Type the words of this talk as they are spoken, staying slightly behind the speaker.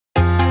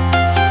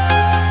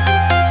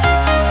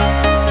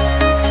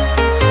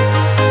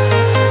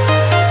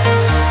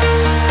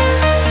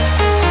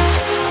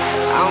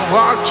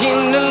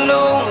walking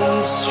alone,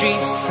 the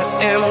streets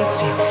are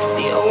empty.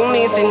 The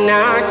only thing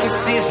I can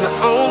see is my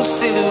own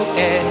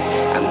silhouette.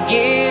 I'm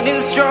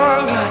getting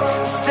stronger,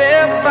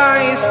 step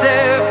by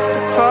step.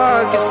 The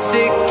clock is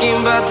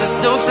ticking, but there's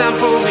no time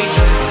for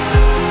regrets.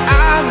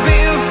 I've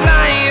been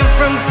flying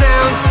from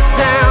town to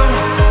town,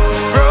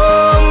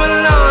 from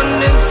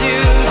London to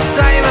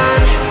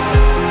Taiwan.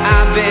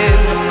 I've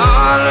been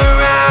all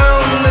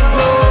around the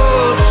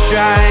globe,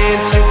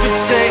 trying to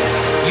protect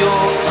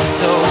your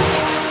soul.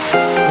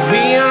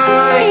 We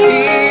are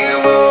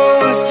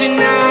heroes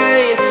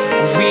tonight.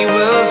 We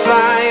will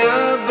fly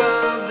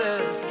above the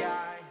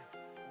sky.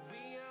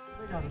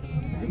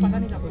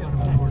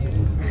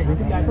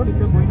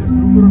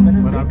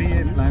 पर अभी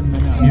ये plan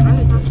मैंने आगे भी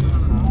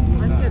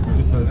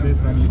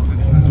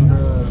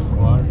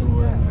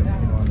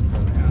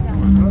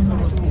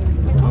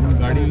हम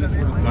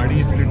गाड़ी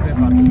split में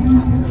parking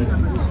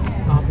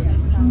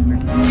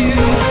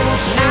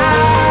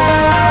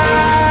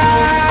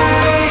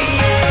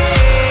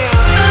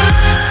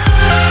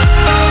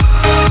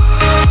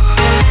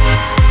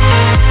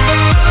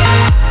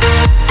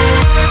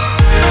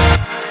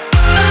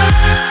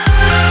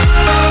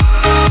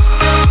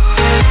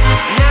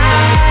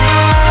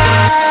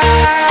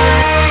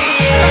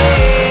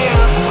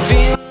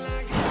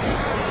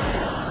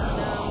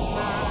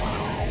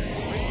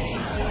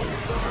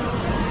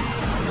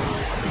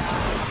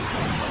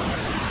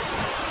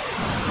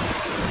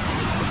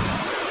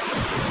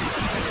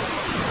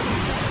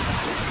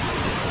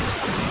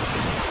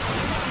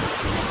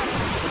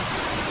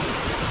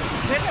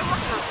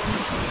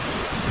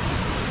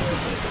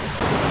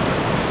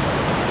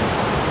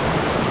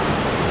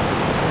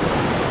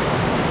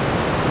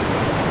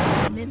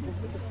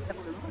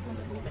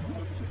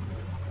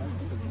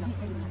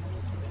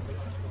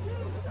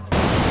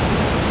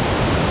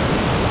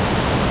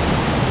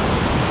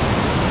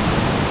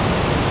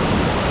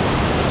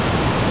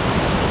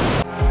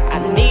I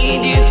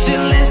need you to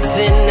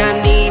listen, I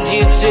need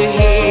you to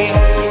hear,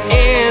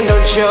 and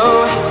don't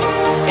show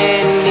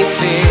any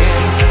fear.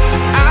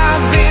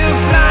 I've been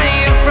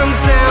flying from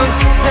town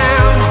to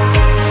town,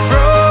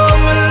 from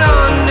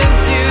London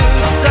to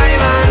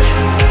Taiwan.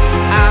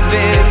 I've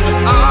been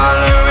all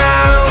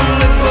around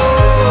the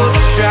globe,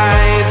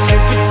 trying to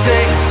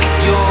protect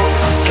your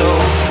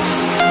soul.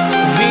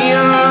 We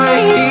are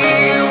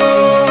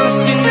heroes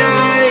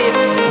tonight.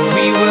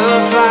 We will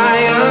fly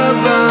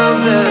above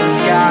the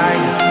sky.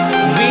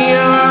 We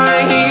are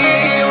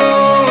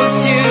heroes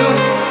tonight,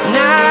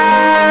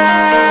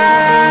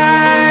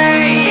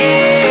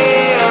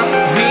 yeah.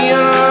 We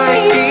are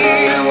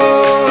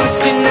heroes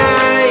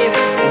tonight.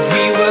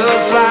 We will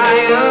fly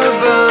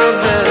above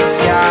the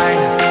sky.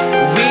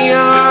 We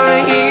are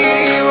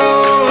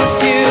heroes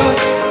tonight,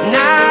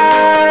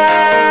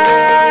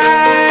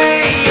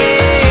 yeah.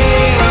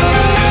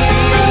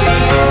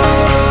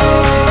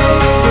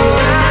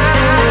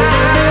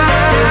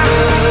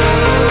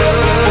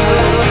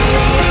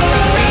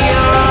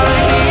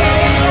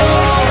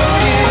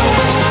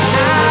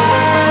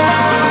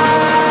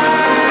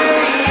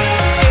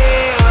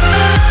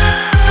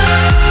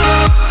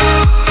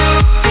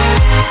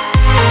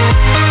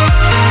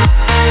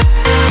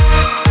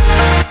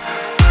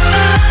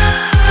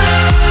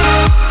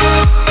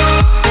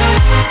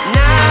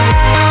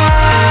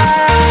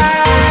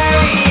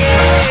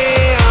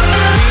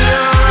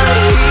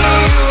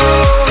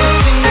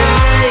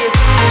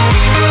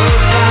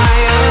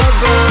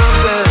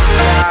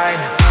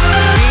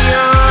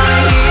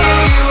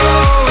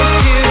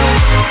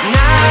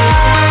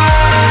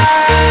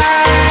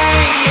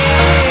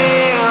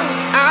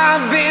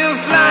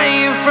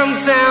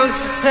 Town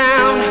to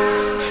town,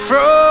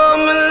 from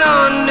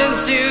London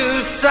to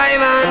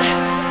Taiwan.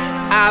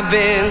 I've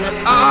been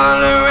all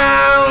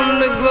around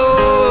the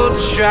globe,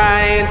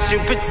 trying to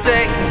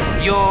protect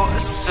your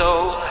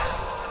soul.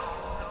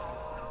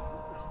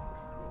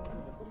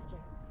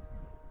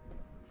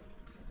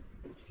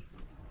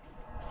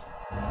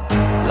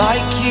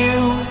 Like you,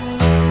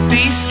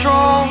 be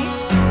strong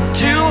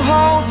to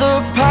hold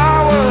the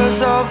powers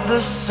of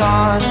the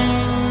sun.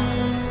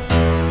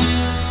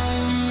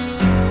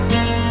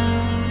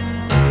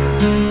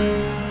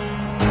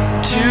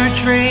 To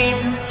dream,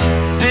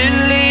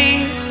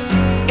 believe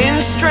in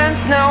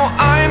strength. Now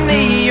I'm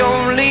the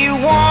only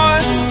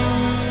one,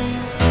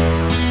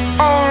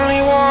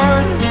 only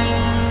one.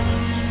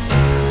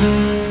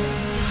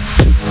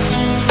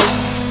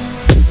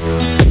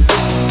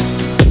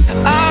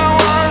 I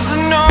was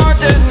an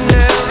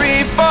ordinary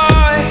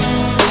boy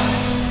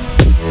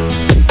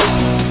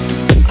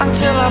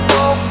until I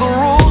broke the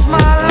rules.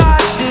 My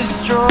life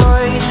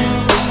destroyed,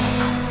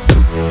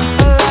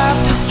 a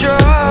life destroyed.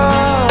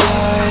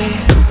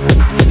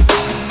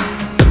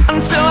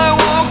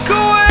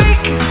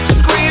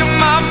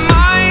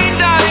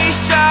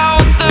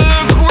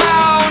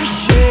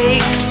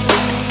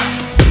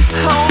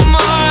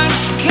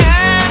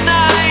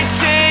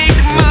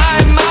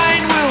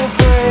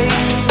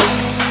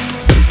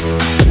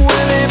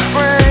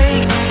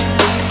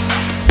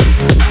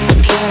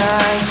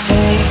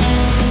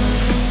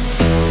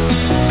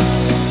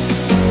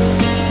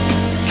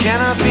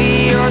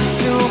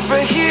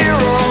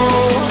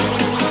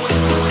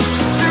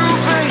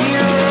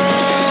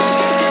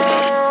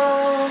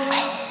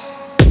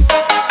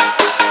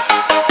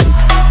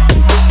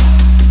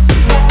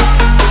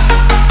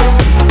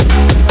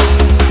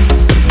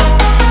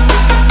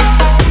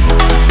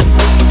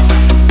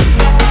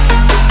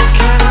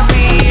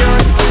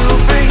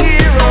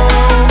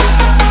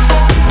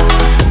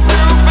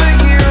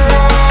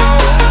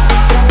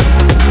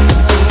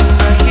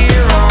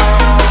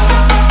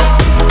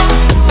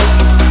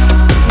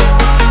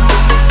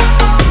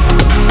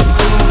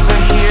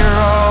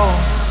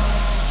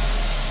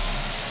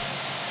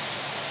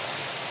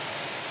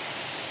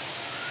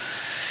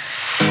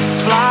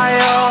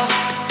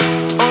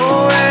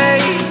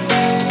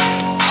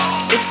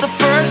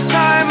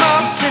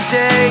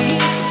 today.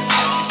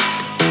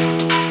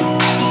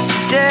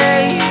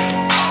 Today.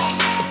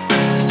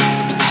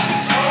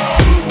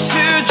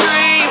 To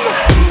dream,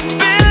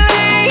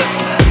 believe.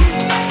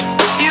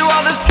 You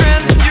are the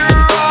strength,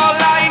 you're all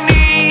I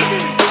need.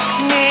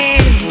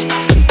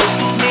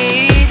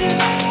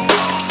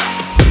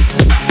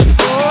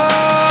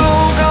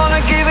 Oh,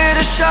 gonna give it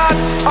a shot.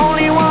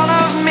 Only one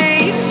of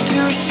me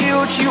to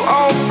shield you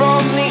all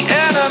from the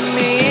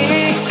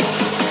enemy.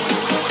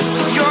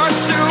 You're a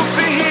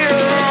superhero.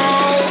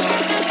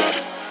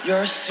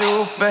 You're a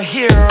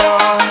superhero.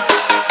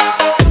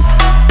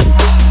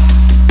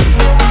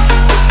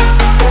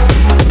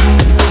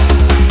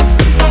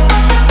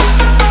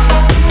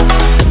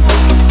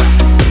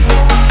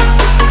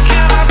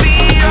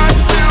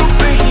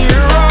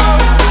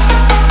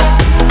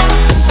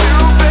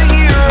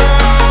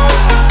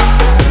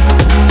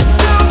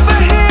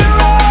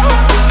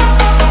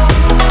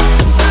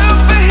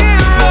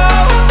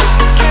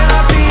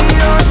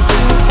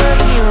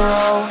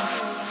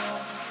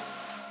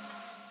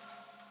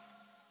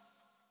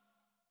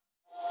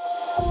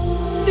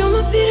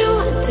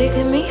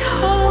 Taking me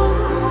home.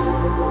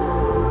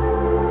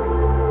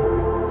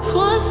 For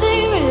one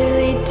thing,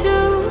 really do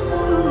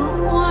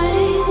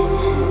one.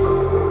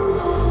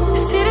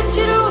 See that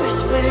you're the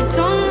worst, but I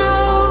don't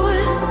know.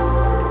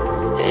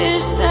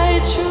 Is that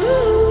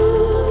true?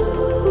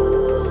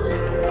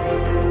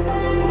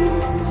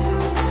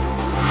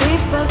 We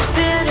both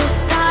feel the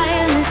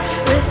silence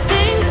with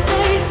things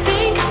they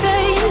think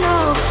they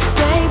know.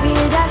 Baby,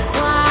 that's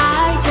why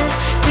I just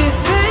be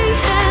free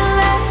and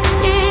let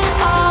it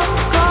all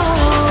go.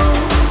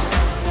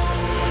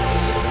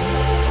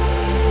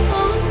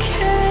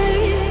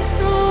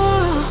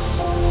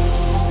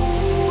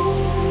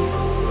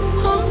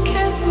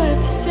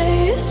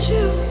 Say it's true.